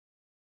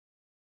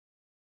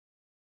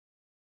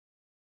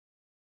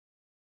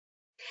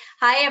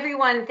Hi,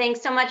 everyone.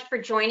 Thanks so much for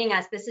joining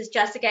us. This is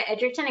Jessica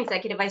Edgerton,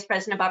 Executive Vice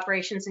President of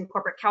Operations and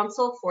Corporate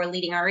Counsel for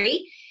Leading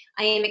RE.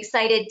 I am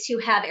excited to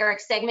have Eric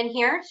Stegman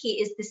here.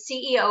 He is the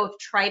CEO of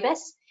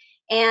Tribus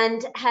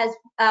and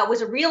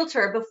was a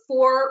realtor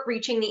before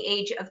reaching the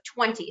age of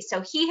 20.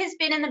 So he has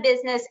been in the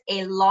business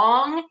a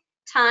long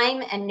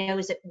time and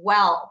knows it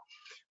well.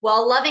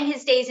 While loving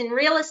his days in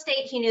real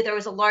estate, he knew there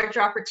was a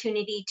larger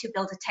opportunity to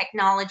build a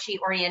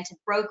technology-oriented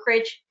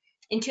brokerage.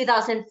 In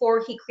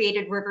 2004, he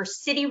created River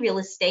City Real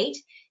Estate,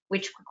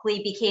 which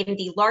quickly became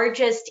the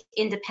largest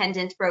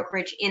independent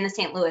brokerage in the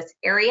St. Louis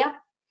area.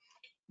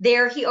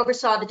 There, he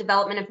oversaw the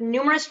development of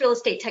numerous real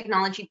estate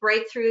technology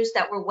breakthroughs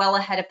that were well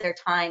ahead of their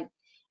time.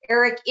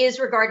 Eric is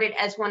regarded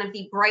as one of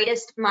the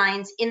brightest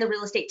minds in the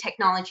real estate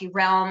technology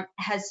realm,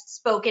 has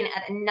spoken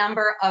at a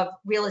number of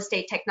real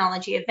estate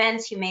technology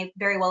events. You may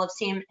very well have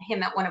seen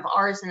him at one of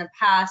ours in the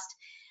past,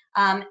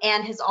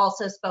 and has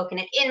also spoken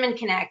at Inman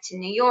Connect in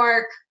New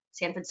York,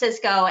 San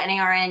Francisco,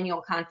 NAR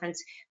annual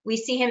conference. We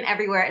see him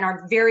everywhere and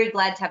are very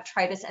glad to have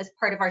Tribus as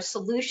part of our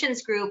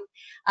solutions group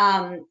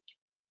as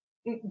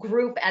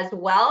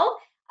well.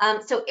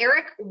 So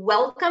Eric,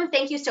 welcome.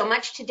 Thank you so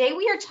much. Today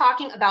we are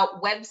talking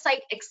about website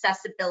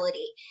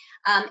accessibility.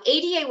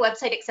 ADA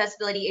website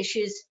accessibility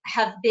issues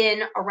have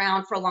been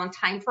around for a long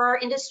time for our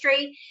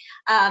industry.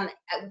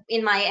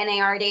 In my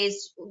NAR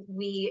days,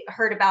 we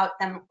heard about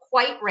them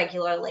quite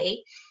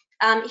regularly.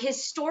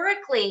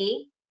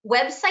 Historically,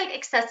 website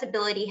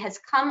accessibility has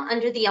come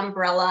under the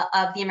umbrella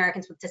of the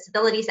Americans with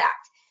Disabilities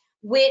Act,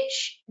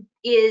 which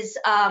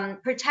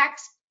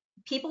protects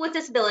people with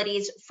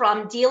disabilities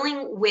from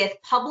dealing with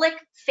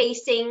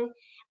public-facing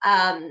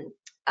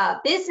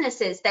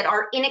businesses that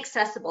are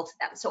inaccessible to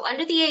them. So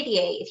under the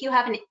ADA, if you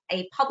have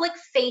a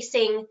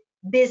public-facing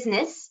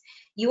business,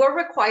 you are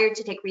required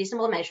to take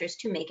reasonable measures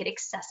to make it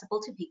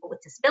accessible to people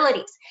with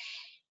disabilities.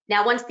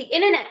 Now, once the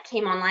internet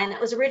came online, that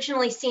was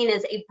originally seen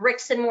as a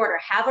bricks and mortar,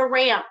 have a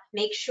ramp,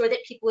 make sure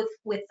that people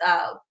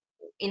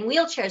in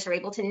wheelchairs are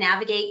able to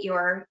navigate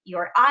your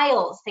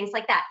aisles, things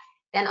like that.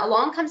 Then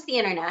along comes the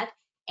internet,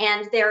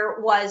 and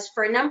there was,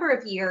 for a number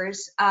of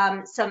years,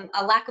 a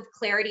lack of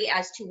clarity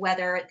as to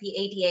whether the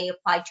ADA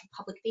applied to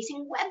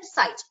public-facing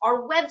websites.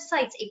 Are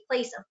websites a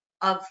place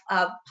of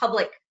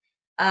public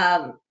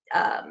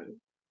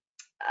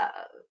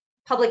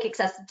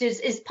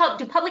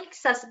do public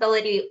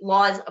accessibility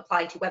laws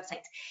apply to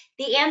websites?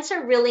 The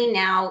answer really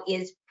now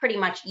is pretty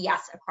much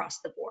yes across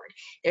the board.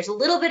 There's a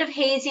little bit of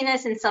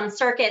haziness in some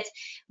circuits,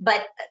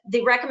 but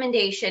the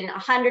recommendation,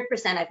 100%,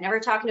 I've never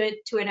talked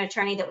to an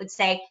attorney that would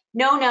say,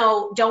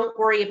 no, don't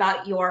worry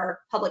about your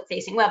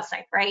public-facing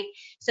website, right?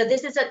 So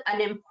this is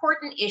an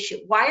important issue.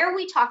 Why are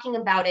we talking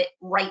about it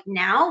right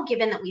now,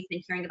 given that we've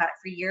been hearing about it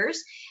for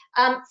years?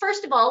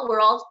 First of all,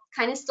 we're all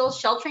kind of still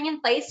sheltering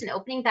in place and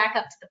opening back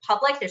up to the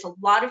public. There's a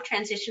lot of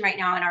transition right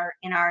now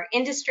in our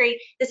industry.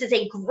 This is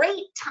a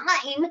great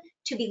time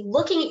to be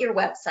looking at your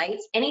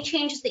websites. Any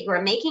changes that you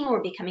are making,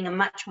 we're becoming a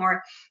much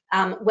more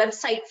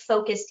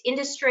website-focused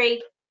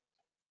industry.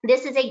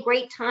 This is a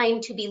great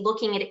time to be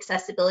looking at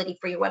accessibility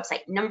for your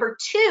website. Number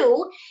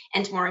two,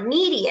 and more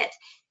immediate,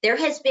 there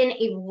has been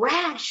a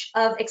rash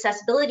of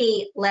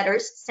accessibility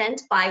letters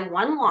sent by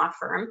one law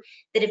firm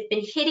that have been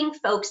hitting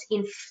folks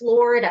in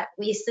Florida.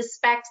 We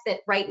suspect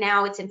that right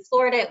now it's in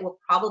Florida. It will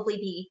probably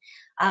be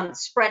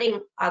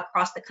spreading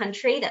across the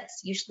country. That's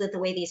usually the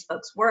way these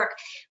folks work.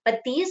 But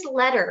these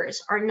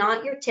letters are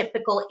not your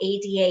typical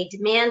ADA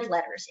demand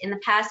letters. In the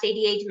past,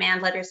 ADA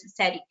demand letters have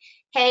said,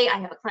 hey, I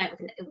have a client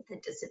with a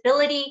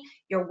disability.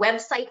 Your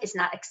website is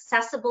not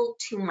accessible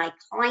to my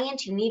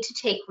client. You need to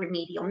take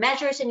remedial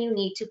measures and you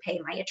need to pay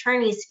my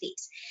attorney's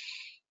fees.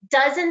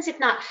 Dozens, if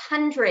not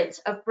hundreds,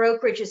 of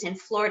brokerages in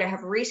Florida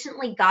have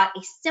recently got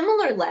a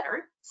similar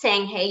letter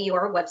saying, hey,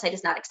 your website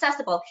is not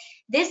accessible.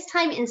 This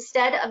time,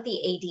 instead of the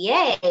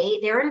ADA,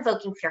 they're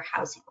invoking fair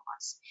housing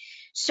laws.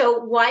 So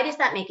why does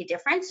that make a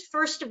difference?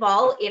 First of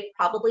all, it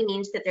probably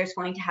means that there's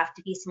going to have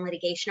to be some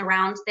litigation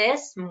around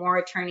this, more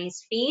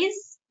attorney's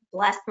fees.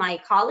 Bless my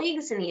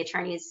colleagues in the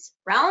attorney's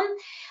realm.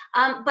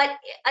 But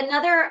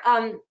another,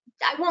 I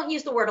won't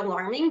use the word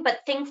alarming,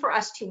 but thing for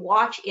us to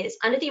watch is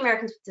under the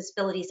Americans with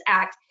Disabilities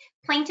Act,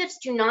 plaintiffs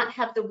do not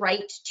have the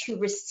right to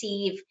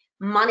receive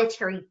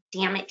monetary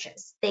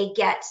damages. They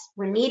get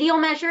remedial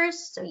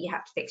measures, so you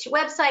have to fix your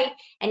website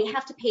and you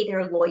have to pay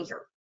their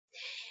lawyer.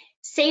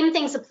 Same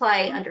things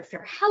apply under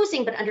fair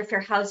housing, but under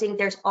fair housing,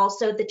 there's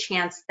also the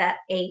chance that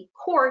a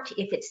court,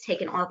 if it's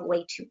taken all the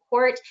way to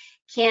court,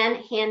 can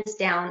hand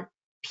down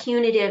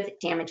punitive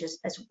damages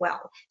as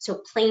well.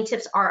 So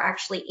plaintiffs are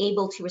actually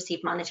able to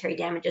receive monetary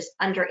damages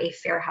under a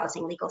fair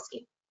housing legal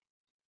scheme.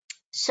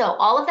 So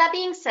all of that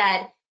being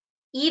said,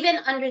 even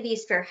under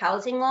these fair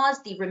housing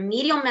laws, the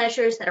remedial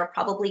measures that are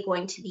probably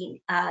going to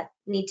be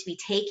need to be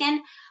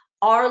taken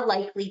are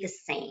likely the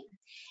same.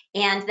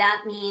 And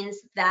that means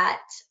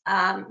that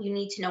you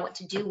need to know what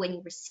to do when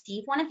you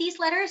receive one of these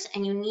letters,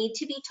 and you need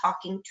to be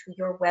talking to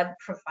your web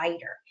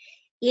provider.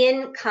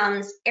 In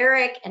comes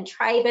Eric and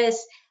Tribus.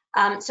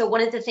 So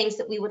one of the things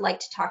that we would like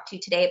to talk to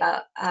you today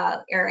about,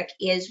 Eric,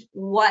 is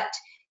what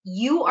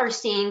you are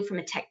seeing from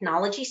a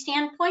technology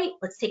standpoint.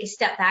 Let's take a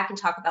step back and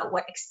talk about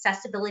what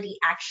accessibility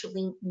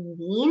actually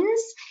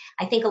means.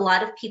 I think a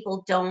lot of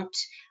people don't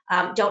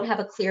have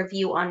a clear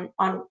view on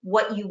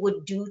what you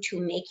would do to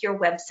make your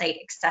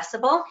website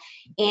accessible,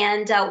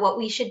 and what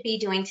we should be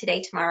doing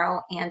today,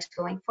 tomorrow, and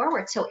going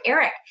forward. So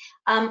Eric,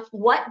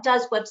 what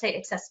does website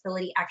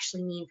accessibility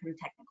actually mean from a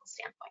technical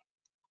standpoint?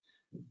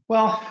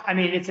 Well, I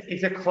mean,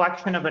 it's a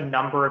collection of a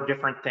number of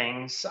different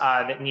things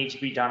that need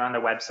to be done on the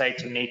website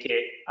to make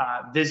it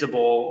visible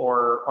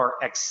or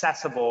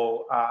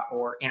accessible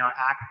or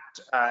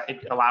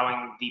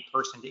allowing the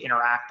person to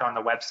interact on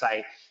the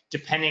website,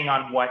 depending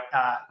on what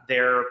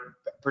their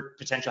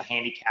potential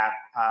handicap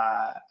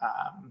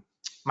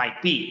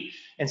might be.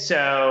 And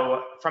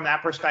so from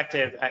that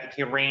perspective, it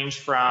can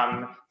range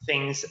from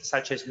things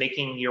such as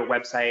making your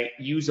website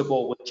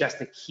usable with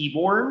just a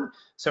keyboard.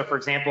 So for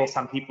example,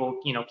 some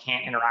people,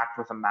 can't interact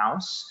with a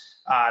mouse.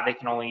 They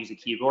can only use a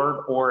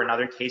keyboard, or in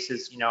other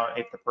cases,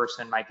 if the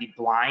person might be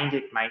blind,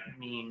 it might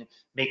mean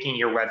making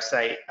your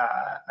website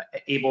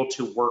able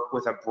to work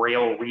with a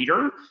Braille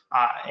reader.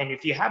 And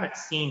if you haven't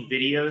seen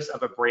videos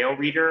of a Braille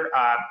reader,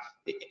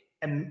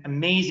 an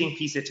amazing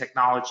piece of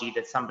technology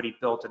that somebody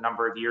built a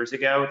number of years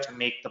ago to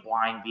make the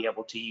blind be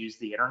able to use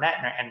the internet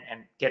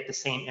and get the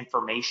same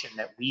information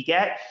that we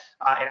get.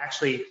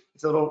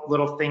 It's a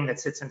little thing that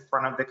sits in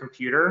front of the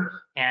computer,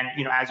 and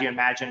as you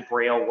imagine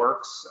Braille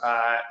works,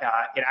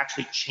 it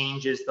actually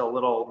changes the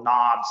little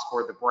knobs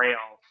for the Braille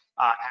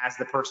as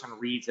the person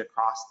reads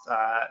across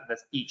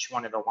each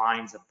one of the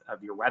lines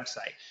of your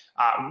website.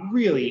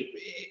 Really,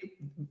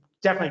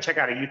 definitely check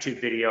out a YouTube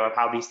video of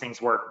how these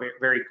things work.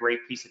 Very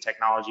great piece of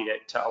technology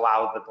to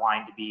allow the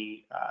blind to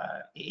be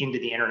into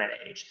the internet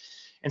age.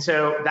 And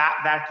so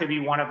that could be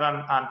one of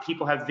them.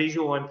 People have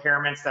visual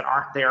impairments that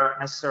aren't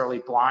necessarily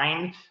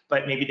blind,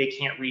 but maybe they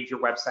can't read your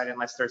website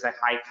unless there's a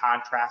high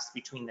contrast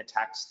between the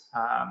text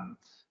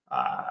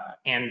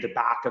and the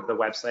back of the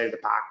website, or the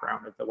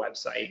background of the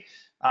website.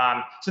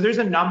 So there's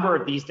a number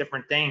of these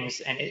different things,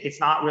 and it's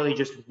not really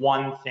just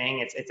one thing.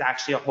 It's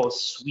actually a whole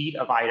suite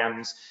of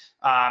items.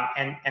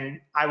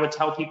 And I would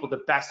tell people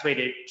the best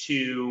way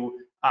to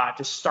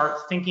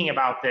start thinking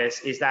about this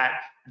is that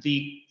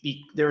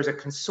there's a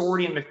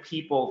consortium of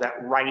people that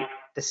write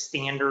the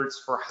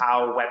standards for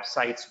how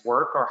websites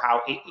work, or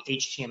how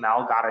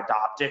HTML got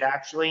adopted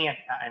actually,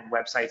 and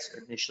websites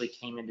initially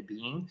came into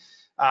being.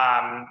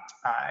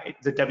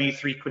 The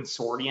W3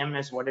 Consortium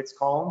is what it's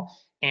called.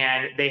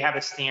 And they have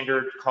a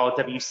standard called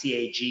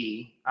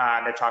WCAG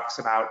that talks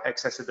about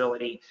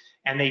accessibility.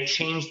 And they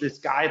change this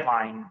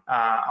guideline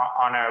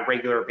on a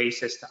regular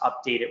basis to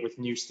update it with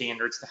new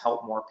standards to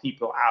help more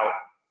people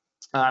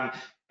out.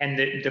 And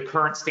the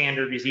current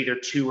standard is either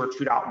 2 or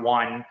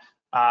 2.1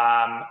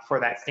 for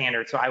that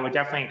standard. So I would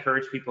definitely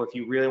encourage people, if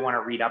you really want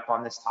to read up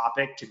on this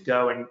topic, to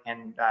go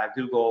and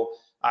Google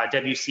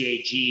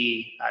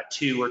WCAG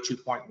 2 or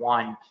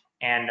 2.1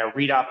 and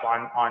read up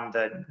on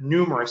the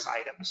numerous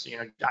items.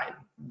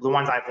 The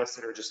ones I've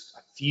listed are just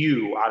a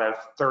few out of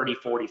 30,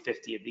 40,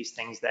 50 of these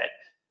things that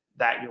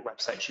your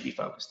website should be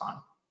focused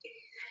on.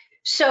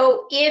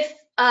 So if,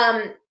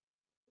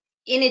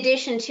 in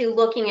addition to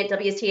looking at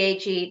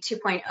WCAG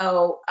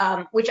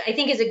 2.0, which I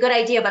think is a good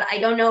idea, but I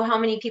don't know how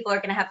many people are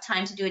going to have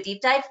time to do a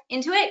deep dive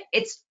into it.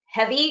 It's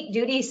heavy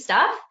duty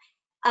stuff.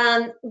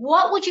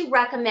 What would you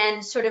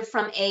recommend sort of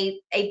from a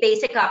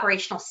basic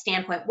operational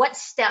standpoint? What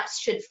steps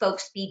should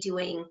folks be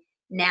doing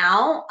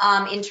now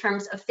in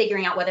terms of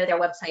figuring out whether their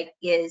website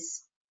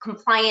is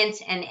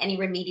compliant, and any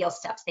remedial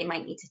steps they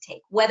might need to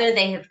take, whether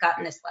they have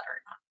gotten this letter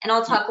or not? And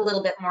I'll talk a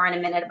little bit more in a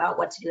minute about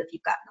what to do if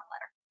you've gotten a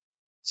letter.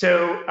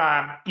 So,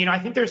 I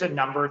think there's a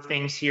number of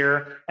things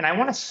here, and I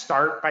want to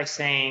start by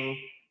saying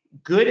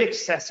good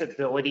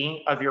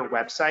accessibility of your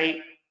website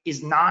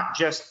is not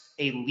just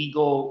a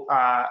legal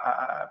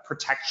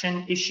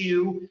protection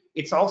issue.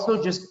 It's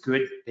also just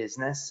good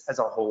business as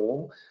a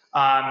whole,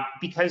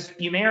 because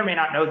you may or may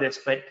not know this,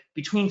 but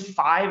between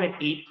 5 and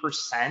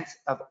 8%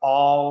 of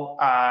all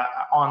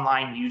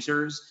online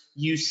users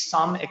use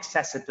some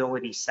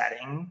accessibility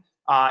setting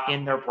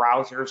in their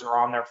browsers or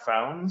on their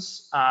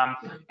phones.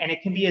 And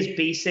it can be as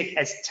basic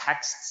as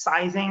text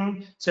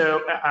sizing.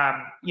 So,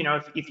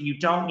 if you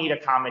don't need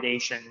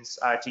accommodations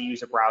to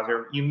use a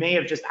browser, you may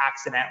have just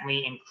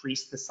accidentally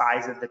increased the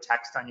size of the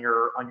text on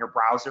your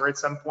browser at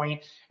some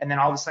point, and then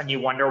all of a sudden you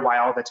wonder why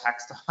all the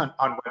text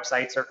on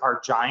websites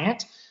are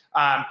giant.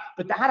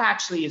 But that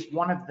actually is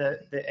one of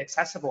the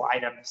accessible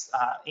items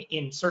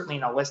certainly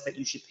in a list that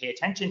you should pay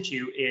attention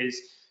to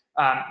is,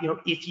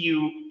 if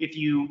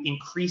you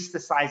increase the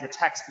size of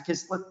text,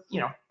 because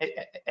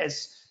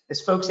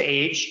as folks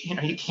age,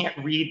 you can't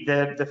read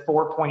the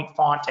 4-point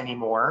font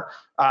anymore,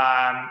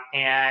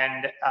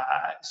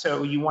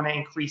 so you want to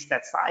increase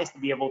that size to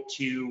be able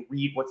to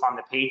read what's on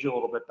the page a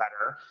little bit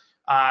better,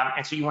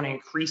 and so you want to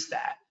increase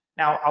that.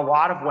 Now, a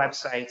lot of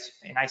websites,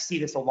 and I see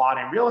this a lot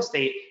in real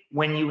estate,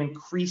 when you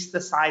increase the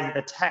size of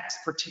the text,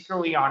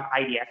 particularly on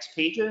IDX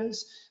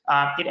pages,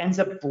 it ends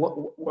up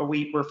what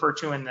we refer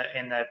to in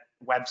the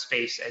web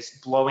space as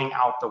blowing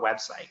out the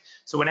website.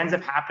 So what ends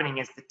up happening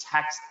is the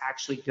text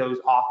actually goes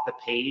off the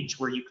page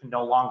where you can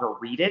no longer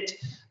read it.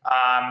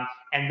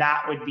 And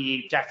that would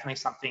be definitely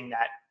something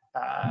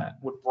that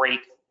would break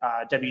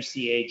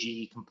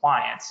WCAG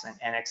compliance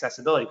and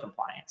accessibility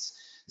compliance.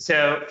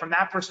 So from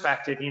that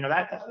perspective,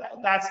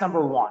 that's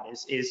number one,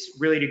 is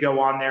really to go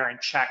on there and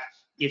check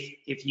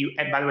if you,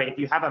 and by the way, if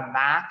you have a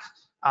Mac,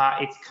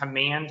 it's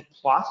Command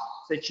plus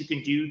that you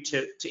can do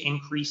to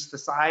increase the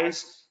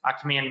size.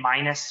 Command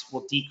minus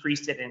will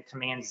decrease it, and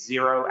Command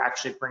 0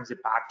 actually brings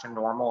it back to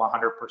normal,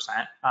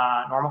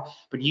 100% normal.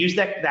 But use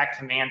that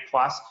Command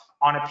plus.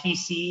 On a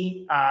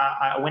PC,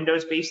 a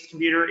Windows-based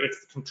computer,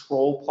 it's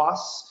Control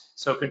plus.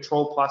 So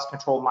Control plus,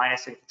 Control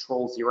minus, and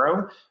Control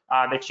 0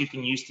 that you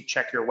can use to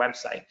check your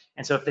website.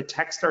 And so if the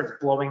text starts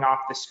blowing off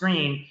the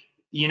screen,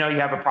 you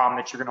have a problem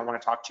that you're going to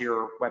want to talk to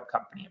your web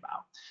company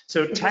about.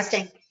 So text.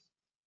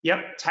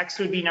 Yep, text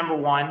would be number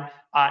one.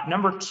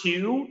 Number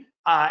two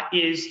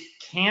is,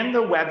 can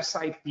the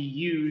website be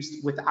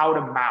used without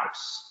a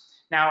mouse?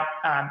 Now,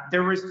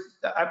 there was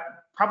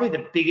probably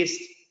the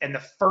biggest and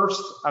the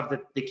first of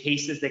the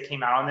cases that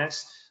came out on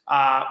this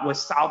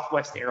was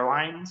Southwest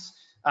Airlines,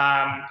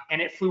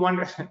 and it flew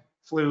under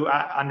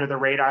the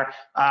radar.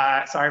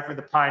 Sorry for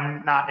the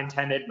pun, not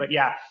intended, but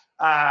yeah.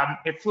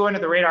 It flew under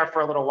the radar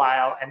for a little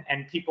while,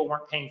 and people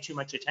weren't paying too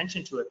much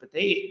attention to it, but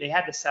they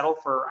had to settle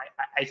for,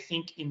 I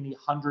think, in the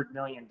 $100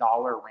 million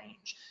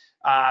range,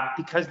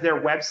 because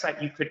their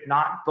website, you could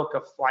not book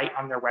a flight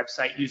on their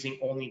website using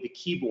only the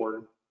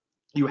keyboard.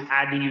 You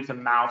had to use a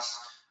mouse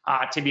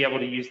to be able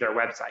to use their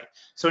website.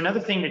 So another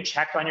thing to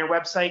check on your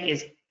website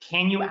is,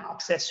 can you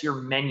access your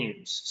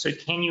menus? So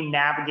can you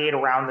navigate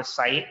around the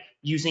site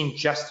using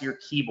just your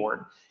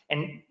keyboard?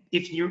 And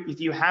if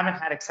you haven't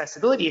had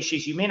accessibility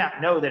issues, you may not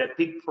know that a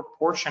big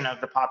proportion of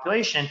the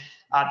population,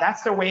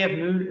 that's their way of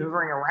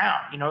maneuvering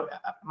around.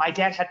 My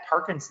dad had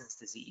Parkinson's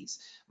disease.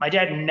 My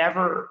dad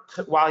never,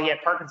 while he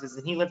had Parkinson's,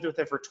 and he lived with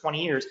it for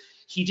 20 years,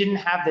 he didn't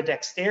have the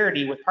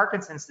dexterity with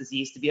Parkinson's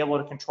disease to be able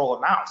to control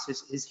a mouse.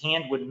 His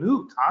hand would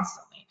move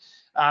constantly,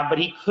 but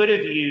he could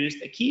have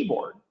used a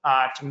keyboard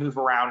to move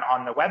around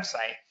on the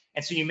website.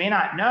 And so you may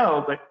not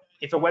know, but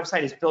if a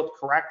website is built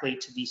correctly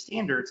to these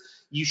standards,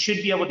 you should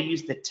be able to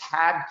use the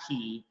tab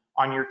key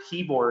on your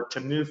keyboard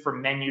to move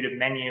from menu to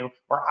menu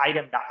or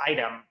item to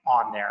item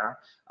on there.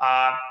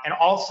 And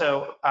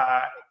also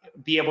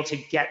be able to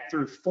get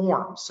through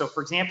forms. So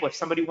for example, if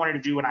somebody wanted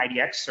to do an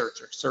IDX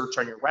search or search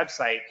on your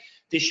website,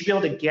 they should be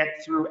able to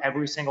get through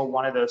every single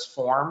one of those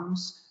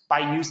forms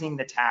by using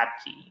the tab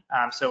key.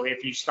 So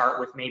if you start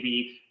with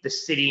maybe the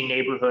city,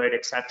 neighborhood,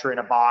 et cetera, in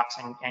a box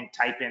and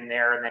type in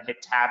there and then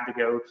hit tab to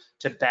go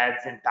to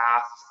beds and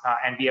baths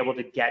and be able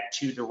to get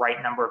to the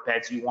right number of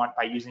beds you want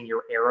by using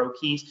your arrow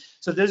keys.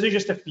 So those are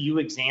just a few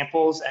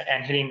examples,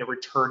 and hitting the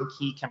return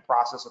key can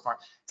process a form.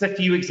 It's a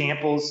few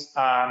examples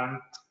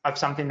of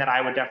something that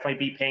I would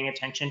definitely be paying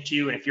attention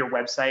to. And if your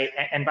website,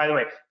 and by the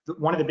way,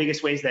 one of the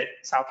biggest ways that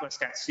Southwest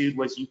got sued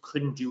was you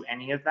couldn't do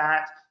any of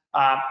that.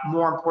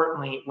 More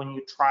importantly, when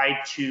you tried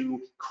to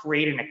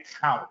create an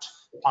account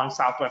on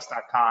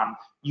southwest.com,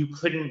 you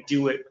couldn't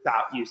do it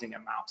without using a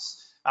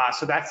mouse.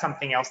 So that's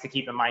something else to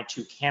keep in mind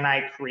too. Can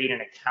I create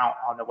an account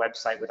on the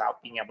website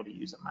without being able to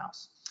use a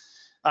mouse?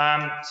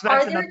 So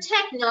are there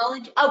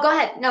technology? Oh, go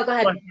ahead. No, go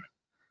ahead.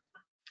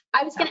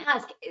 I was going to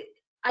ask,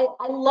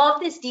 I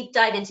love this deep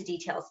dive into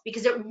details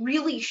because it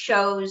really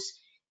shows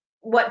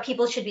what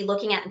people should be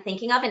looking at and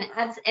thinking of,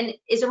 and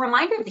is a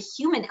reminder of the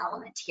human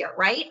element here,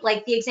 right?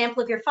 Like the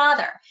example of your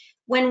father.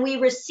 When we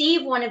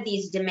receive one of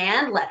these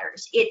demand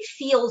letters, it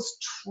feels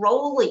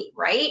trolly,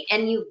 right?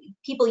 And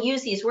people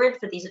use these words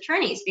for these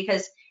attorneys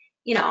because,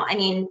 I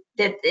mean,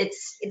 that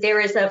there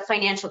is a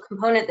financial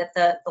component that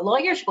the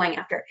lawyers are going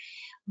after.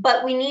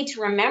 But we need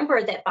to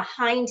remember that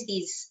behind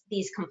these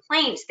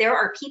complaints, there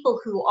are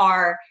people who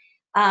are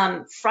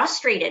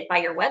frustrated by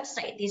your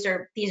website. These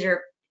are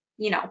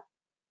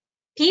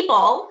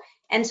people,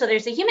 and so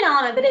there's a human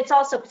element, but it's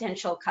also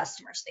potential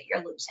customers that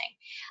you're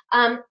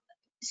losing.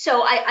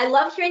 So I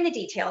love hearing the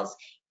details.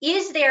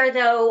 Is there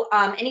though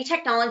any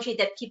technology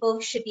that people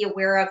should be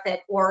aware of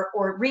that,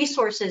 or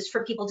resources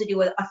for people to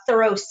do a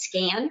thorough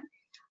scan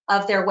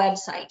of their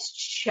website to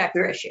check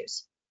their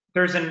issues?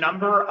 There's a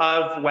number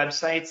of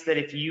websites that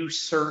if you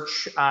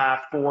search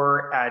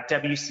for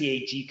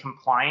WCAG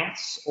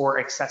compliance or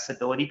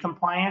accessibility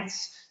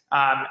compliance,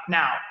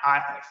 now,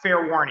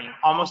 fair warning,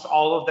 almost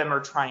all of them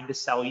are trying to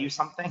sell you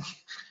something.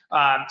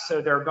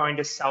 So they're going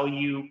to sell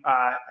you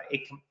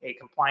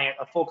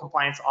a full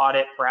compliance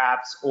audit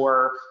perhaps,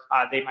 or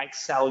they might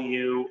sell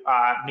you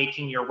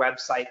making your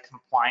website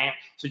compliant.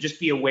 So just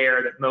be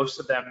aware that most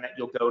of them that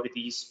you'll go to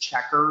these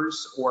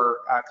checkers or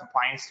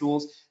compliance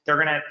tools, they're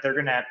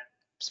gonna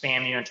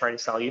spam you and try to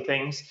sell you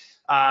things.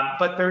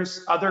 But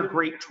there's other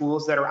great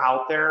tools that are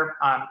out there.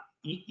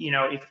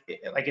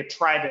 Like at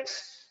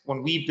Tribus,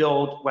 when we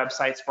build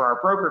websites for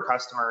our broker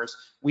customers,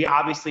 we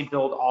obviously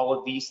build all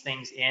of these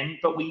things in,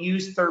 but we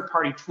use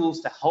third-party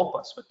tools to help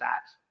us with that.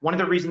 One of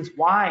the reasons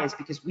why is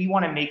because we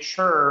want to make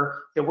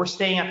sure that we're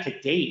staying up to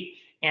date.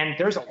 And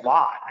there's a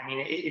lot. I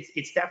mean,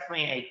 it's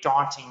definitely a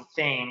daunting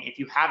thing. If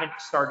you haven't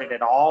started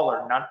at all,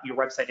 or your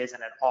website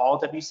isn't at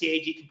all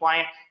WCAG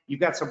compliant,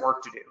 you've got some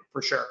work to do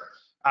for sure.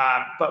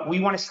 But we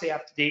want to stay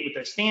up to date with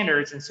those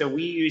standards. And so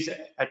we use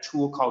a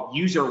tool called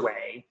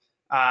UserWay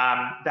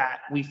that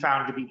we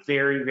found to be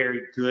very,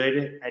 very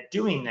good at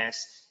doing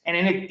this. And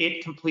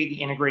it completely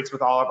integrates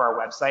with all of our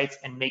websites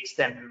and makes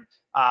them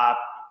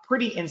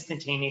pretty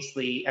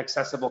instantaneously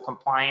accessible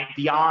compliant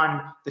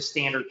beyond the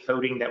standard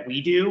coding that we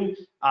do.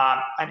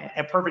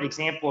 A perfect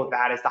example of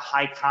that is the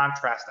high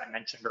contrast I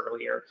mentioned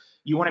earlier.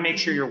 You want to make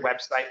sure your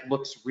website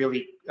looks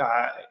really,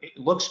 it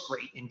looks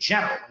great in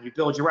general when you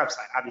build your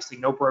website. Obviously,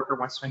 no broker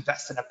wants to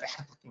invest in a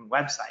bad looking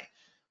website.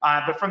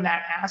 But from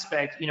that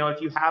aspect, you know,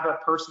 if you have a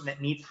person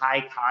that needs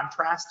high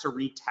contrast to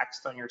read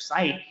text on your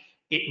site,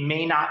 it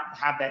may not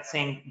have that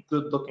same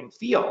good look and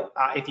feel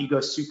if you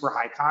go super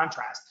high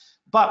contrast.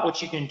 But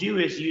what you can do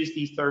is use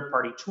these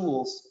third-party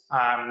tools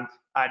to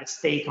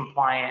stay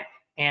compliant,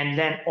 and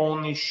then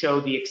only show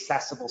the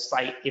accessible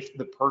site if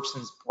the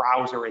person's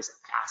browser is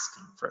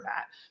asking for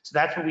that. So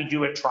that's what we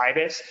do at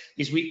Tribus.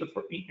 Is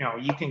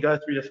you can go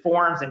through the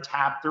forums and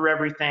tab through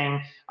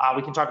everything.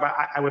 We can talk about.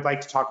 I would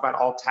like to talk about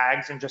alt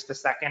tags in just a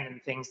second and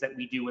things that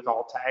we do with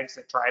alt tags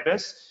at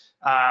Tribus.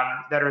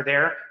 That are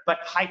there, but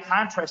high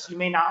contrast you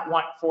may not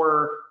want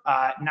for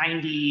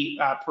 90%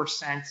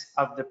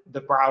 of the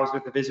browser,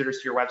 the visitors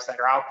to your website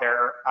are out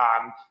there.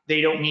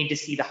 They don't need to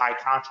see the high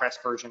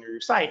contrast version of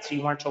your site, so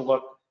you want it to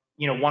look,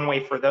 you know, one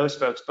way for those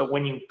folks. But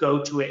when you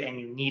go to it and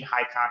you need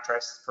high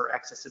contrast for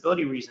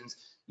accessibility reasons,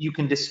 you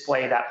can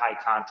display that high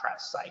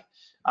contrast site.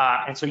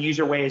 And so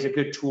UserWay is a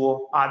good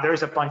tool.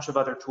 There's a bunch of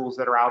other tools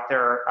that are out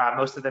there.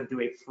 Most of them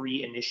do a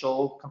free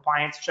initial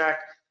compliance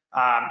check,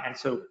 and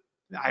so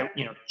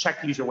check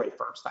UserWay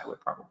first, I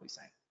would probably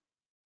say.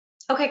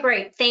 Okay,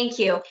 great, thank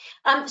you.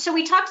 So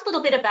we talked a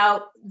little bit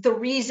about the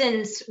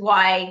reasons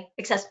why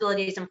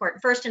accessibility is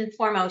important. First and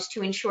foremost,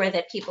 to ensure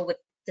that people with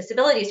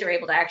disabilities are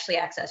able to actually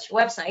access your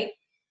website.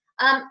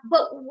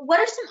 But what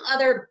are some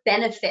other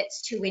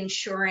benefits to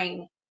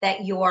ensuring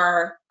that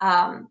your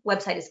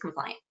website is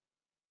compliant?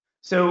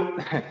 So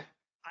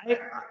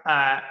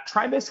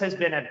Tribus has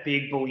been a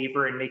big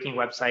believer in making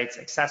websites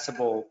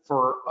accessible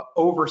for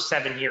over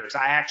 7 years.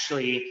 I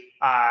actually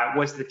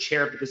was the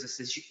chair of the Business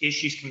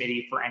Issues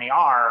Committee for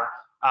NAR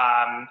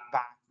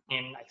back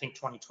in, I think,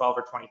 2012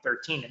 or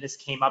 2013, and this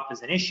came up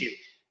as an issue.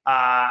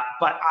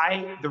 But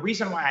the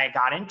reason why I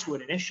got into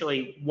it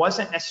initially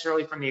wasn't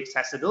necessarily from the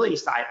accessibility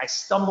side. I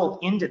stumbled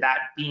into that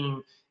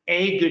being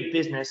A, good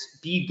business,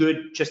 B,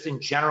 good just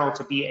in general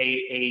to be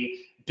a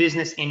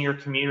business in your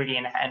community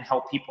and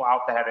help people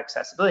out that have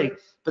accessibility.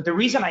 But the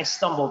reason I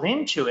stumbled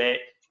into it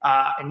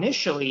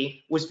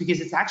initially was because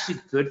it's actually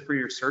good for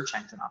your search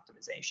engine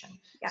optimization.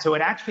 Yeah. So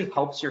it actually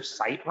helps your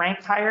site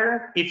rank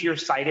higher if your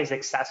site is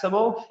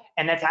accessible,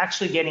 and that's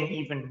actually getting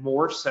even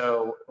more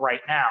so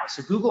right now.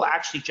 So Google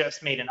actually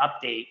just made an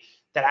update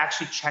that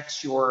actually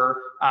checks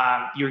your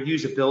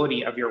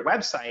usability of your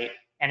website,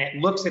 and it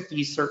looks at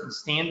these certain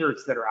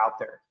standards that are out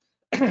there.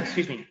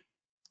 Excuse me.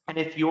 And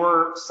if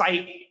your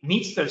site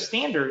meets those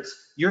standards,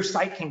 your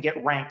site can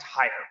get ranked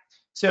higher.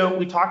 So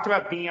we talked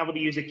about being able to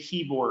use a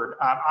keyboard.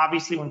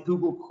 Obviously, when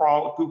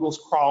Google's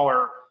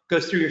crawler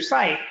goes through your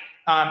site,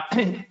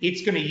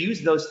 it's going to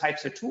use those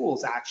types of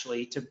tools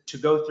actually to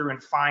go through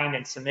and find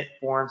and submit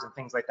forms and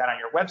things like that on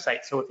your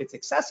website. So if it's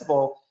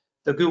accessible,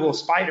 the Google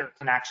Spider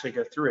can actually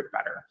go through it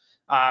better.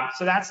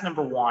 So that's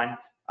number one.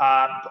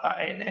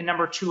 And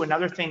number two,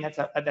 another thing that's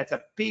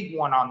a big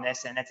one on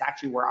this, and it's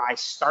actually where I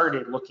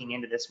started looking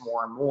into this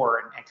more and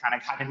more and kind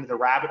of got into the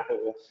rabbit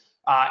hole,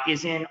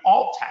 is in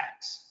alt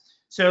tags.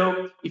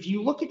 So if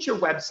you look at your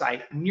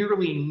website,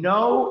 nearly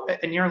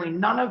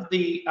none of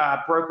the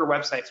broker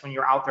websites, when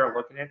you're out there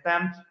looking at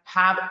them,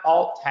 have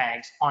alt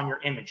tags on your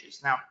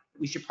images. Now,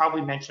 we should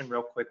probably mention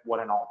real quick what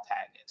an alt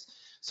tag is.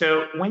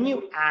 So when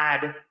you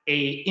add a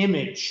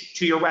image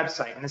to your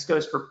website, and this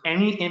goes for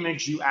any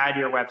image you add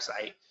to your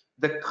website,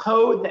 the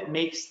code that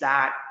makes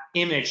that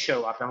image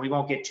show up, and we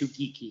won't get too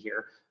geeky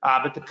here,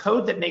 but the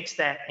code that makes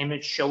that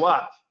image show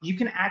up, you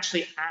can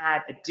actually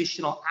add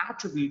additional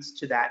attributes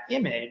to that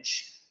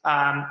image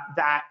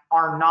that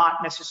are not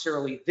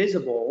necessarily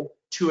visible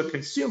to a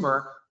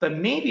consumer, but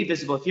may be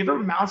visible. If you've ever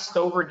moused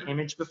over an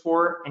image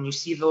before and you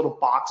see the little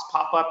box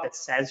pop up that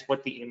says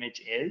what the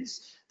image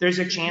is, there's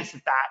a chance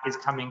that that is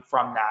coming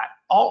from that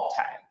alt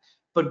tag.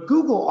 But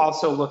Google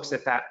also looks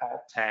at that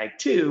alt tag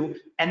too,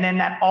 and then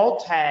that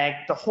alt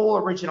tag, the whole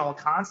original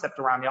concept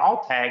around the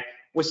alt tag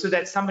was so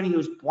that somebody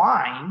who's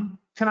blind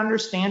can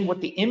understand what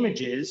the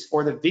image is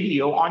or the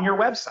video on your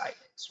website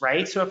is,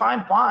 right? So if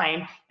I'm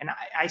blind and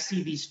I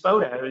see these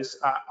photos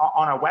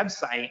on a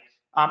website,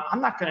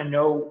 I'm not going to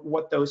know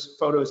what those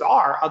photos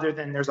are other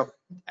than there's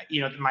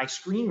my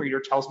screen reader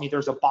tells me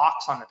there's a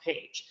box on the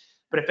page.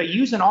 But if I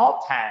use an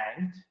alt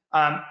tag,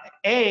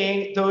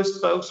 those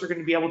folks are going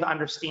to be able to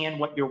understand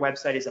what your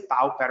website is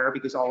about better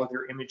because all of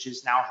your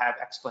images now have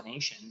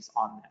explanations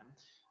on them.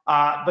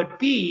 But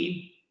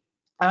B,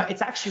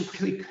 it's actually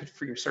really good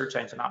for your search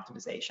engine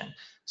optimization.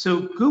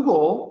 So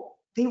Google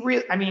they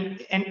really, I mean,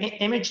 and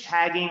image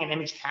tagging and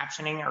image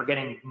captioning are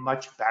getting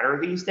much better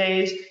these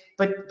days,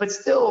 but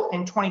still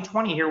in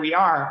 2020, here we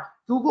are.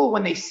 Google,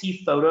 when they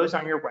see photos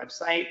on your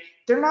website,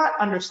 they're not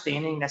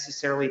understanding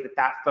necessarily that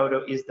that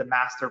photo is the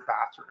master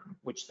bathroom,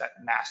 which that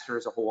master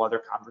is a whole other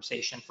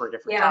conversation for a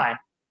different time.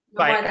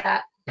 No more But of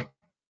that.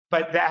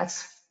 but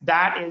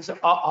that is a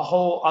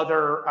whole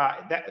other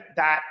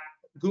that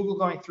Google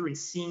going through and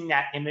seeing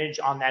that image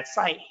on that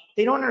site,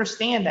 they don't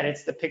understand that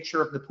it's the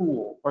picture of the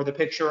pool or the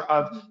picture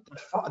of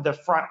the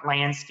front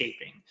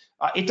landscaping.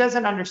 It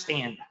doesn't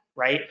understand that,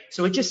 right?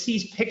 So it just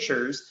sees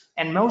pictures,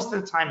 and most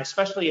of the time,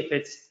 especially if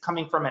it's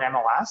coming from an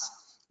MLS,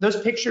 those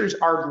pictures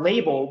are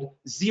labeled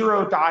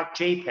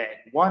 0.jpg,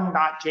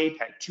 1.jpg,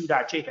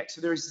 2.jpg.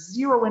 So there's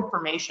zero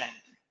information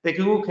that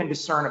Google can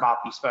discern about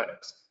these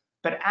photos.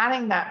 But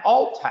adding that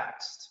alt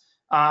text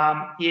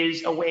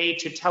is a way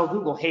to tell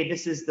Google, hey,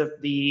 this is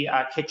the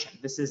kitchen,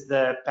 this is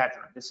the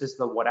bedroom, this is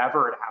the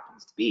whatever it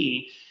happens to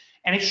be.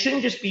 And it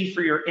shouldn't just be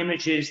for your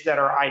images that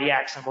are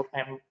IDX,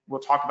 and we'll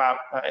talk about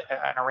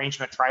an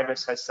arrangement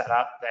Tribus has set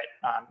up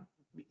that,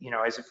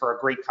 is for a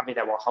great company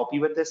that will help you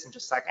with this in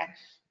just a second.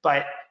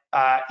 But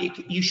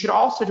you should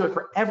also do it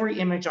for every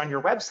image on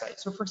your website.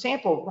 So for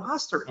example,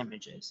 roster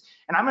images,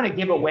 and I'm gonna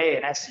give away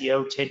an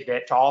SEO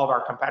tidbit to all of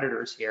our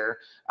competitors here,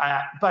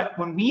 but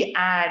when we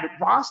add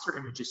roster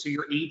images, so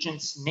your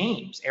agent's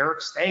names, Eric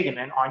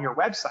Stegeman, on your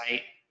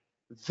website,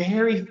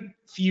 very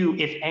few,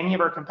 if any,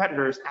 of our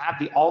competitors add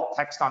the alt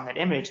text on that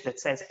image that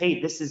says, hey,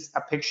 this is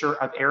a picture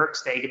of Eric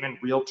Stegeman,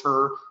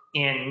 realtor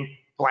in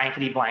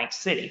blankety blank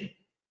city.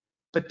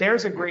 But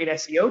there's a great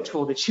SEO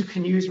tool that you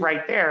can use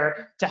right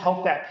there to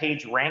help that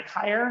page rank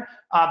higher,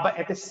 but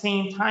at the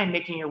same time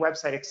making your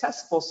website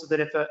accessible so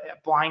that if a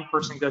blind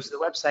person goes to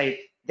the website,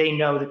 they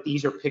know that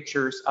these are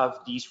pictures of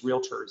these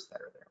realtors that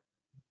are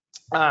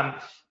there.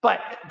 But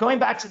going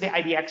back to the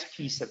IDX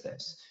piece of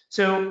this,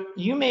 so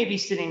you may be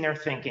sitting there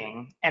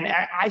thinking, and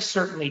I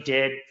certainly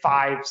did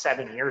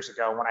 5-7 years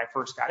ago when I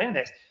first got into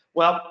this,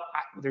 well,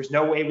 there's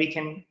no way we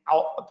can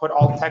put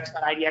alt text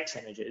on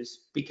IDX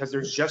images because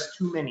there's just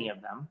too many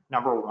of them,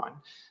 number one.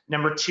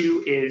 Number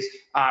two is,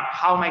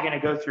 how am I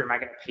gonna go through? Am I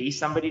gonna pay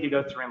somebody to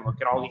go through and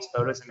look at all these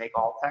photos and make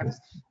alt text?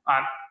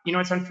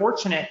 It's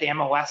unfortunate the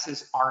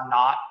MLSs are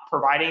not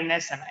providing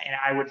this, and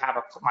I would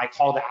have my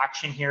call to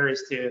action here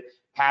is to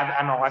have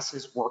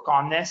MLSs work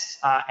on this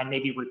and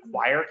maybe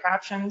require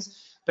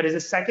captions. But as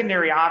a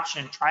secondary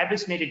option,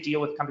 Tribus made a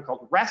deal with a company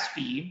called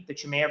Respi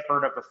that you may have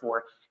heard of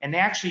before, and they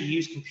actually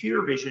use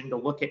computer vision to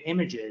look at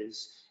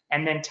images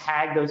and then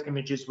tag those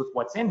images with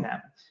what's in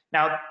them.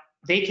 Now,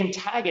 they can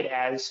tag it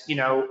as,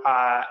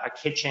 a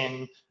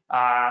kitchen,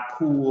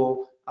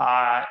 pool,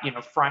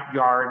 front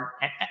yard,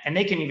 and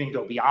they can even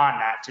go beyond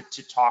that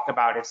to talk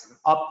about it's an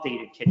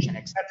updated kitchen,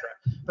 etc.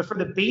 But for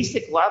the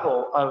basic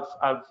level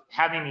of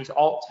having these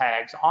alt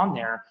tags on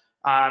there,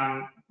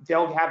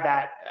 they'll have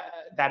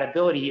that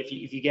ability.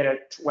 If you get a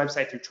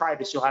website through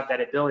Tribus, you'll have that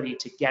ability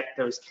to get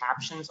those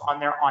captions on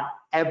there on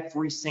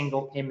every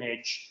single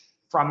image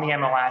from the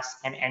MLS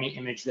and any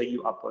image that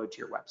you upload to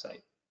your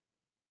website.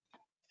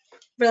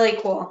 Really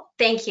cool.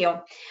 Thank you.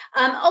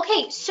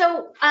 Okay,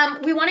 so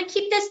we want to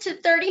keep this to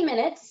 30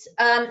 minutes.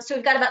 So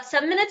we've got about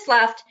 7 minutes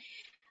left.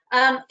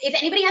 If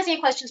anybody has any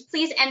questions,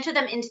 please enter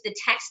them into the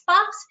text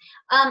box.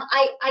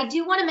 I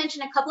do want to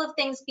mention a couple of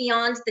things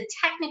beyond the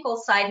technical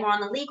side, more on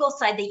the legal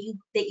side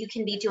that you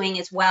can be doing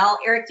as well.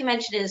 Eric, you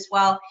mentioned it as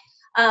well.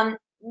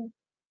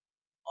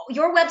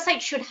 Your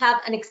website should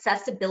have an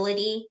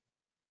accessibility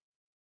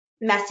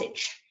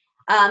message.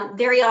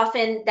 Very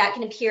often that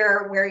can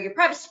appear where your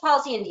privacy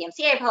policy and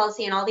DMCA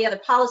policy and all the other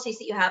policies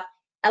that you have,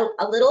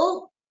 a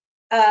little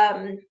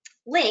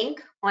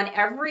link on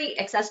every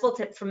accessible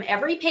tip from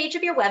every page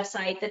of your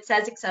website that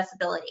says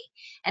accessibility.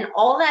 And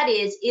all that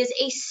is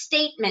a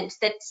statement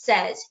that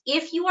says,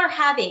 if you are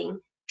having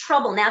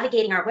trouble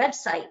navigating our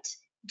website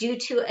due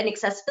to an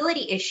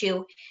accessibility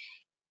issue,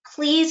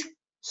 please,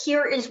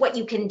 here is what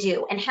you can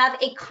do, and have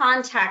a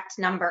contact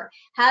number,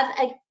 have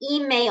an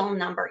email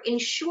number.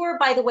 Ensure,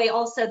 by the way,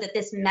 also that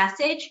this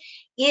message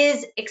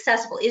is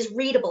accessible, is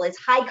readable, is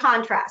high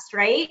contrast,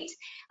 right?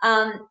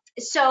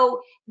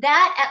 So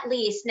that at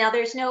least, now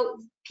there's no,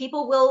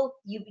 people will,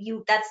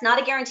 that's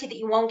not a guarantee that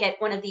you won't get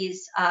one of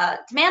these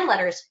demand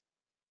letters,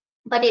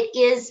 but it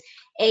is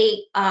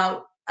a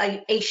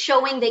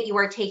showing that you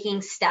are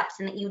taking steps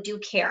and that you do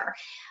care.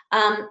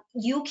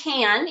 You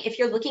can, if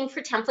you're looking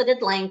for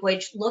templated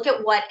language, look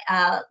at what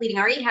Leading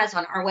RE has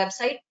on our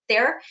website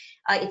there.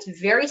 It's a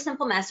very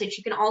simple message.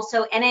 You can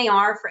also,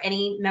 NAR, for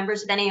any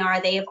members of NAR,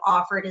 they have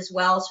offered as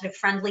well sort of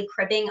friendly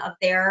cribbing of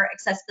their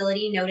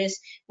accessibility notice,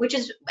 which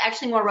is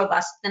actually more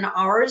robust than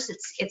ours.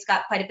 It's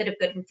got quite a bit of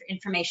good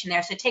information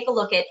there. So take a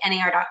look at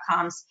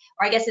nar.com's,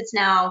 or I guess it's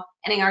now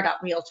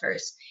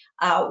nar.realtors.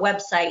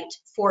 Website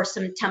for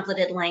some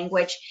templated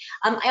language.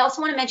 I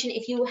also want to mention,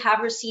 if you have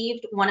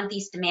received one of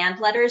these demand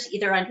letters,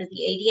 either under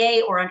the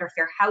ADA or under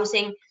Fair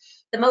Housing,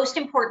 the most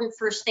important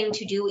first thing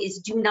to do is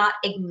do not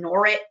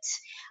ignore it.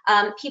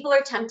 People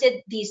are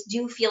tempted, these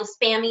do feel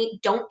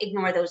spammy, don't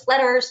ignore those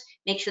letters.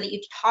 Make sure that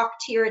you talk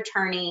to your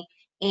attorney,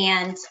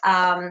 and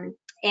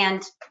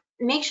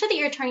make sure that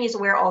your attorney is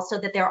aware also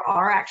that there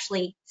are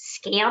actually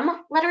scam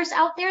letters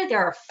out there. There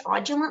are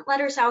fraudulent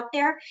letters out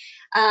there,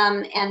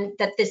 and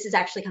that this is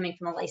actually coming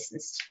from a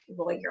licensed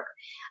lawyer.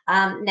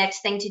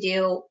 Next thing to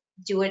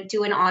do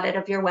an audit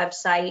of your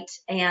website,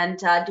 and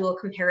do a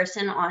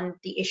comparison on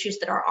the issues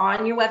that are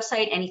on your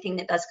website. Anything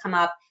that does come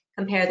up,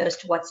 compare those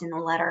to what's in the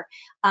letter.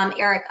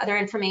 Eric, other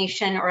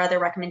information or other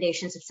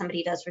recommendations if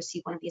somebody does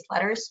receive one of these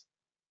letters?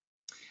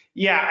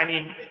 Yeah, I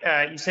mean,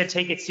 you said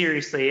take it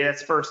seriously.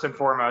 That's first and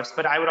foremost.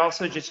 But I would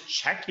also just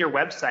check your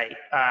website.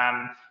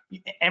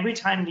 Every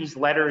time these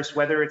letters,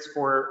 whether it's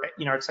for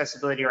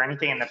accessibility or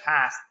anything in the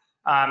past,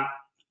 a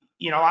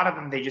lot of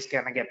them they just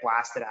kind of get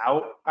blasted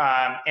out.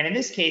 And in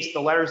this case,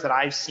 the letters that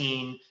I've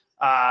seen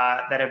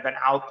that have been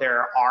out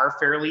there are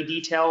fairly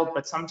detailed,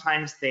 but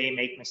sometimes they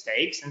make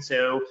mistakes. And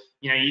so,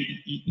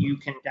 you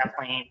can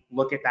definitely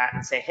look at that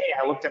and say, hey,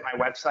 I looked at my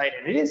website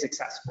and it is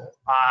accessible,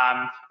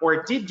 or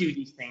it did do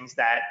these things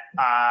that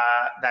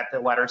that the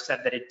letter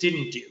said that it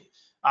didn't do.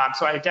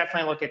 So I would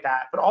definitely look at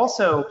that. But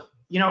also,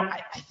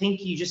 I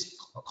think you just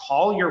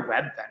call your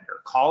web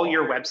vendor, call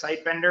your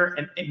website vendor,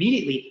 and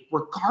immediately,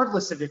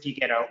 regardless of if you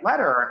get a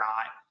letter or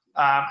not.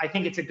 I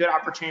think it's a good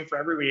opportunity for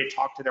everybody to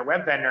talk to their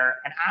web vendor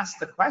and ask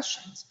the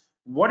questions.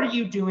 What are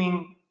you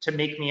doing to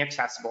make me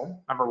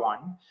accessible, number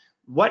one?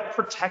 What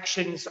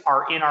protections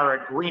are in our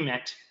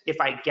agreement if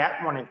I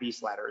get one of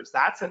these letters?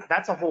 That's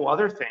a whole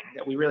other thing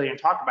that we really didn't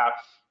talk about,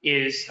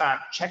 is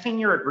checking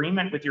your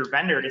agreement with your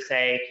vendor to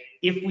say,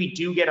 if we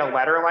do get a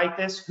letter like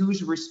this,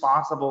 who's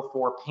responsible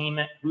for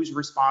payment? Who's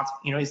responsible?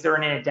 Is there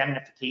an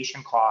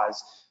indemnification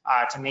clause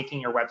to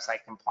making your website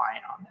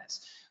compliant on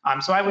this?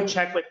 So I would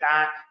check with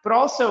that. But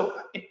also,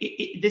 do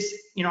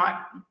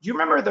you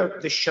remember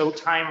the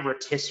Showtime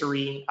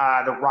rotisserie,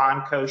 the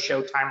Ronco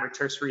Showtime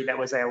rotisserie that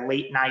was a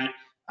late night,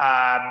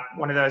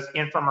 one of those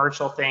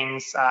infomercial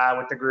things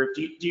with the group?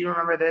 Do you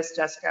remember this,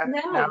 Jessica?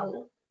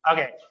 No.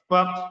 Okay,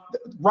 well,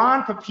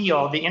 Ron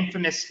Popeil, the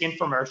infamous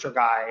infomercial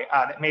guy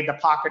that made the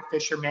pocket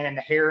fisherman and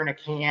the hair in a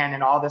can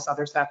and all this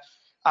other stuff,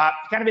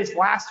 kind of his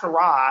last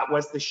hurrah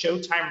was the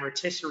Showtime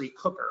rotisserie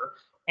cooker.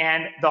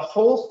 And the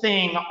whole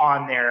thing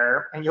on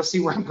there, and you'll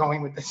see where I'm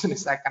going with this in a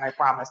second, I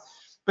promise.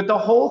 But the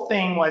whole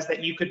thing was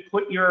that you could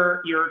put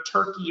your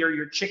turkey or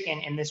your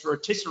chicken in this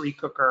rotisserie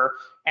cooker,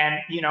 and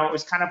it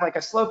was kind of like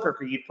a slow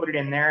cooker. You put it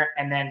in there,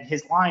 and then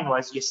his line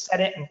was, you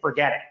set it and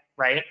forget it,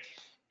 right?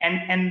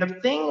 And the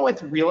thing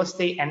with real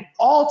estate and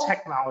all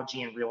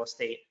technology in real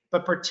estate,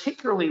 but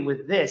particularly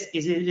with this,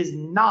 is it is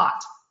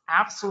not,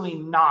 absolutely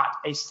not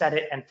a set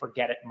it and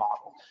forget it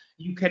model.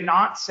 You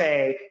cannot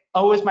say,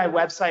 oh, is my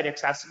website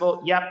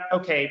accessible? Yep,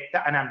 okay,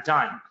 and I'm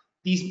done.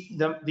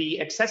 The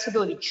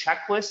accessibility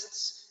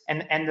checklists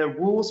and the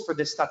rules for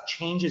this stuff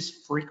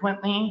changes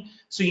frequently.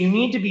 So you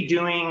need to be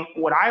doing,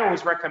 what I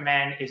always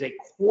recommend is a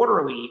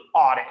quarterly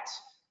audit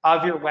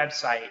of your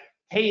website.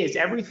 Hey, is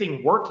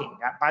everything working?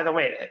 By the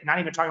way, not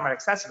even talking about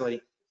accessibility,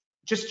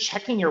 just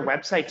checking your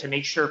website to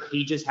make sure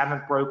pages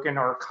haven't broken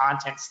or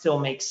content still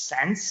makes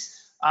sense.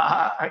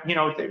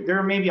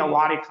 There may be a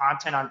lot of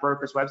content on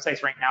brokers'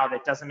 websites right now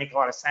that doesn't make a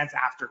lot of sense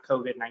after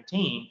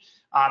COVID-19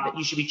 that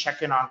you should be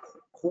checking on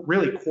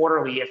really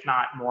quarterly, if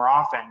not more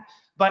often.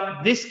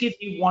 But this gives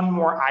you one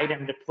more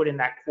item to put in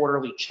that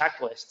quarterly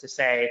checklist to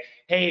say,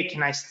 hey,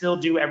 can I still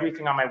do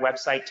everything on my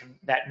website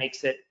that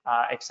makes it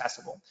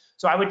accessible?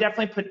 So I would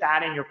definitely put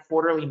that in your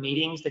quarterly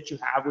meetings that you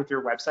have with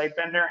your website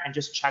vendor, and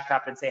just check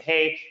up and say,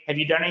 hey, have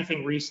you done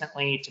anything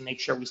recently to make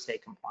sure we stay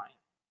compliant?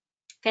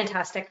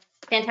 Fantastic.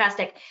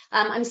 Fantastic.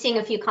 I'm seeing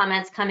a few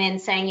comments come in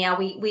saying, yeah,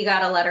 we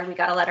got a letter, we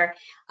got a letter.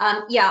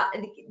 Yeah,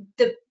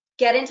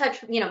 get in touch,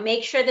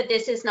 make sure that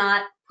this is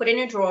not put in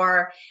a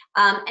drawer,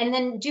 and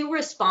then do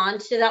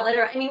respond to that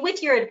letter. I mean,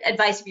 with your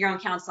advice of your own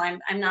counsel,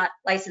 I'm not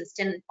licensed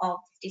in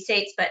all 50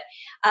 states, but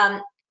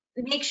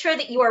make sure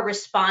that you are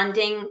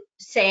responding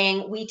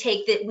saying,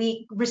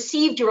 we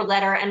received your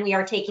letter and we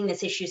are taking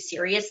this issue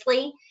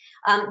seriously.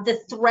 The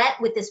threat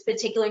with this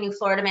particular new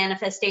Florida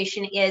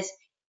manifestation is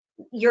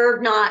you're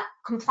not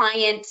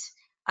compliant,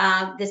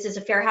 this is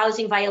a fair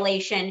housing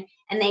violation,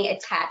 and they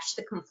attach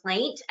the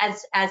complaint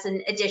as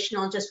an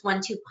additional just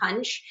 1-2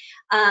 punch.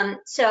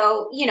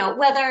 So,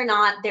 whether or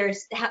not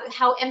there's,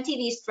 how empty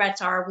these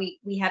threats are,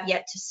 we have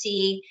yet to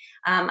see.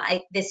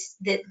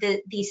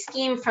 The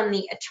scheme from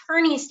the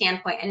attorney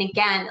standpoint, and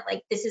again,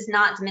 this is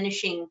not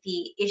diminishing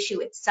the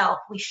issue itself.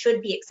 We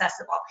should be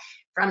accessible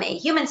from a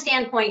human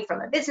standpoint,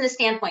 from a business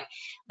standpoint.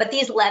 But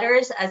these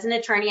letters, as an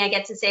attorney, I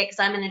get to say it because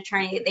I'm an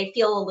attorney, they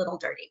feel a little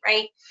dirty,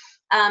 right?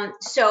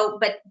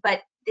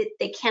 But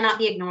they cannot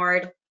be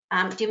ignored.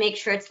 Do make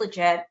sure it's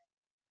legit,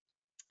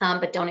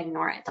 but don't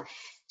ignore it.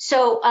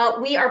 So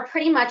we are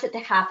pretty much at the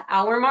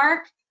half-hour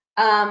mark.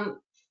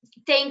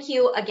 Thank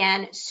you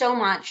again so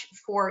much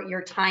for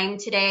your time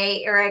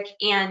today, Eric.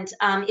 And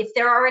if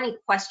there are any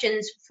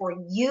questions for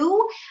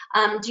you,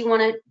 do you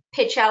want to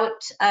pitch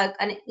out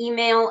an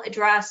email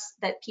address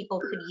that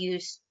people could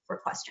use for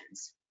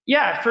questions?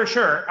 Yeah, for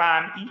sure.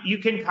 You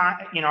can,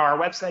 our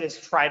website is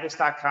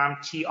tribus.com,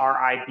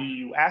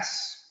 TRIBUS.com.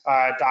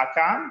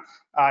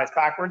 It's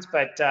backwards,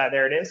 but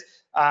there it is.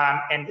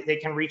 And they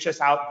can reach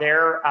us out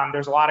there.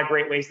 There's a lot of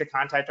great ways to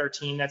contact our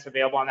team that's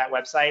available on that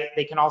website.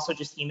 They can also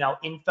just email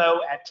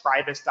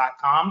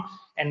info@tribus.com,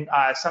 and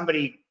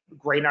somebody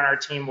great on our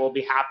team will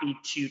be happy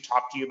to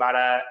talk to you about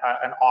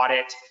an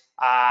audit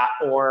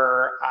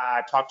or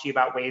talk to you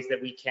about ways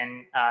that we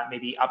can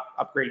maybe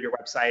upgrade your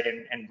website,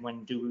 and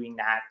when doing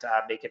that,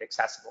 make it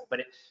accessible.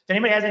 But if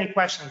anybody has any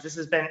questions, this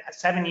has been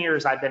 7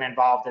 years I've been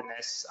involved in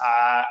this.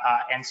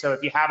 And so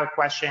if you have a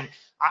question,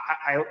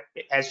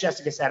 as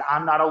Jessica said,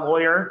 I'm not a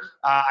lawyer.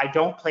 I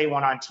don't play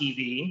one on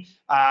TV,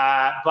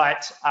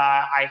 but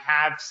I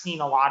have seen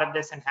a lot of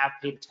this and have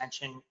paid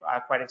attention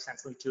quite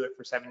extensively to it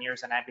for 7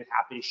 years, and I'd be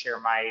happy to share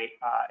my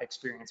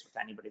experience with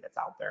anybody that's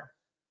out there.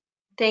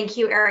 Thank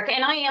you, Eric.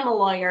 And I am a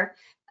lawyer.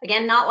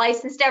 Again, not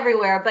licensed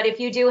everywhere, but if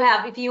you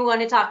want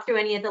to talk through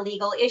any of the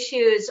legal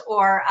issues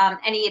or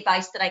any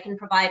advice that I can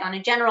provide on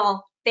a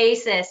general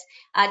basis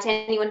to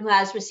anyone who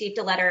has received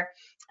a letter,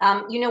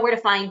 you know where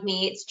to find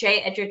me. It's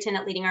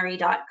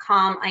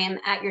j.edgerton@leadingre.com. I am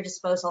at your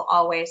disposal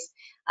always.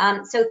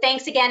 So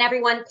thanks again,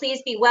 everyone.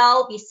 Please be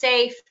well, be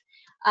safe,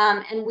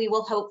 and we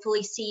will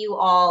hopefully see you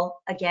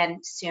all again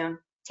soon.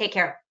 Take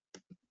care.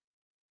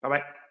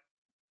 Bye-bye.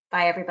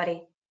 Bye,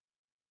 everybody.